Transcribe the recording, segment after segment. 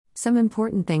Some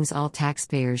important things all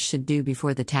taxpayers should do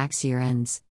before the tax year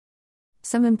ends.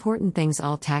 Some important things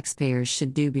all taxpayers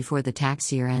should do before the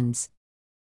tax year ends.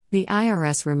 The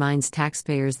IRS reminds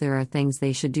taxpayers there are things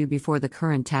they should do before the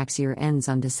current tax year ends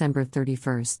on December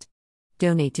 31st.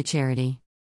 Donate to charity.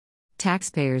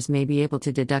 Taxpayers may be able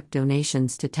to deduct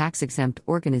donations to tax-exempt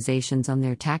organizations on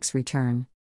their tax return.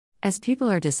 As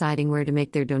people are deciding where to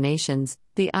make their donations,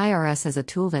 the IRS has a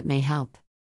tool that may help.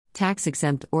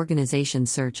 Tax-exempt organization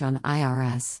search on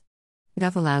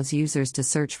IRS.gov allows users to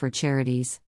search for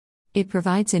charities. It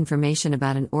provides information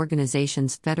about an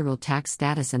organization's federal tax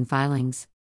status and filings.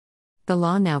 The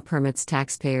law now permits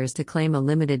taxpayers to claim a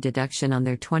limited deduction on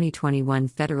their 2021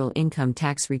 federal income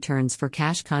tax returns for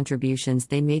cash contributions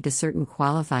they made to certain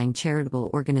qualifying charitable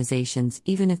organizations,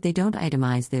 even if they don't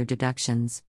itemize their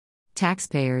deductions.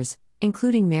 Taxpayers,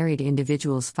 including married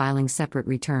individuals filing separate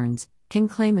returns, can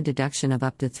claim a deduction of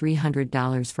up to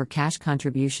 $300 for cash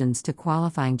contributions to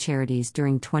qualifying charities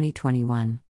during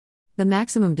 2021. The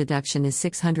maximum deduction is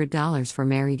 $600 for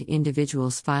married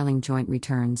individuals filing joint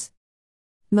returns.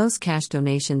 Most cash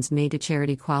donations made to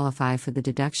charity qualify for the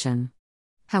deduction.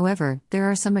 However,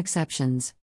 there are some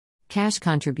exceptions. Cash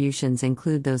contributions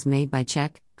include those made by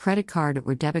check, credit card,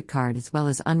 or debit card, as well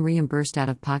as unreimbursed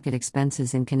out-of-pocket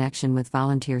expenses in connection with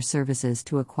volunteer services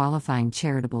to a qualifying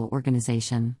charitable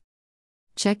organization.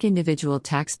 Check Individual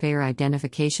Taxpayer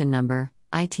Identification Number,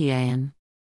 ITIN.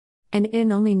 An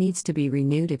ITIN only needs to be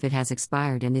renewed if it has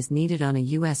expired and is needed on a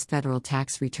U.S. federal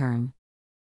tax return.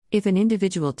 If an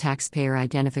individual taxpayer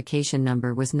identification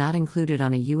number was not included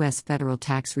on a U.S. federal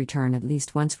tax return at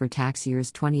least once for tax years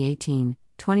 2018,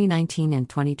 2019, and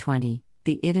 2020,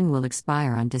 the ITIN will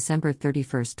expire on December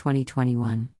 31,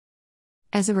 2021.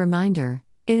 As a reminder,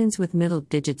 ITINs with middle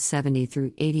digits 70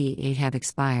 through 88 have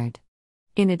expired.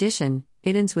 In addition,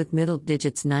 ITINs with middle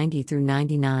digits 90 through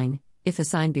 99, if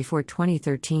assigned before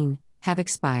 2013, have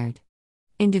expired.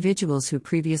 Individuals who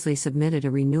previously submitted a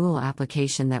renewal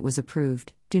application that was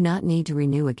approved do not need to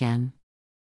renew again.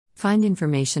 Find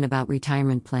information about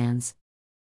retirement plans.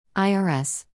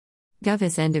 IRS.gov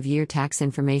is end-of-year tax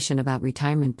information about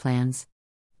retirement plans.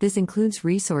 This includes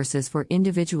resources for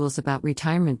individuals about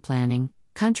retirement planning,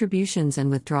 contributions,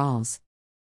 and withdrawals.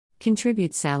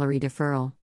 Contribute salary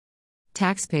deferral.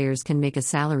 Taxpayers can make a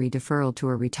salary deferral to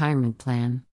a retirement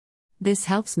plan. This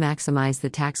helps maximize the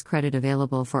tax credit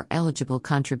available for eligible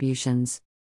contributions.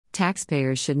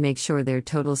 Taxpayers should make sure their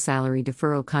total salary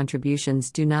deferral contributions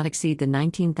do not exceed the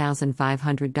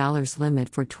 $19,500 limit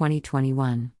for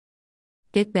 2021.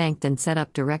 Get banked and set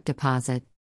up direct deposit.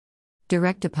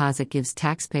 Direct deposit gives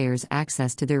taxpayers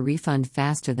access to their refund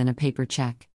faster than a paper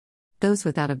check. Those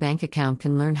without a bank account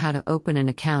can learn how to open an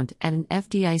account at an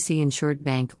FDIC-insured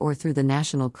bank or through the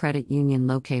National Credit Union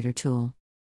Locator tool.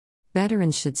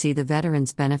 Veterans should see the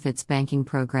Veterans Benefits Banking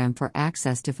Program for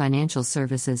access to financial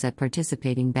services at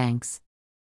participating banks.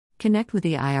 Connect with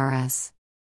the IRS.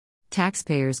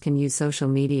 Taxpayers can use social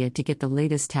media to get the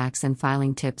latest tax and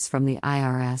filing tips from the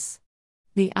IRS.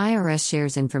 The IRS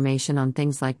shares information on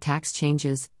things like tax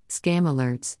changes, scam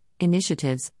alerts,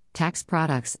 initiatives, tax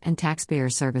products, and taxpayer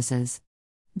services.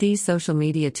 These social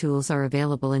media tools are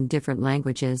available in different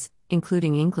languages,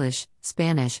 including English,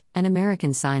 Spanish, and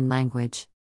American Sign Language.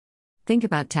 Think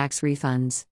about tax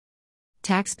refunds.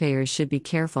 Taxpayers should be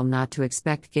careful not to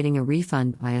expect getting a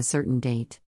refund by a certain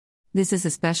date. This is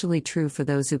especially true for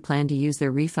those who plan to use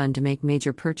their refund to make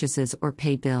major purchases or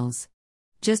pay bills.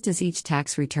 Just as each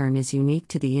tax return is unique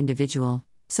to the individual,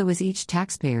 so is each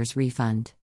taxpayer's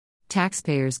refund.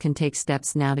 Taxpayers can take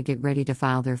steps now to get ready to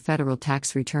file their federal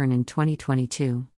tax return in 2022.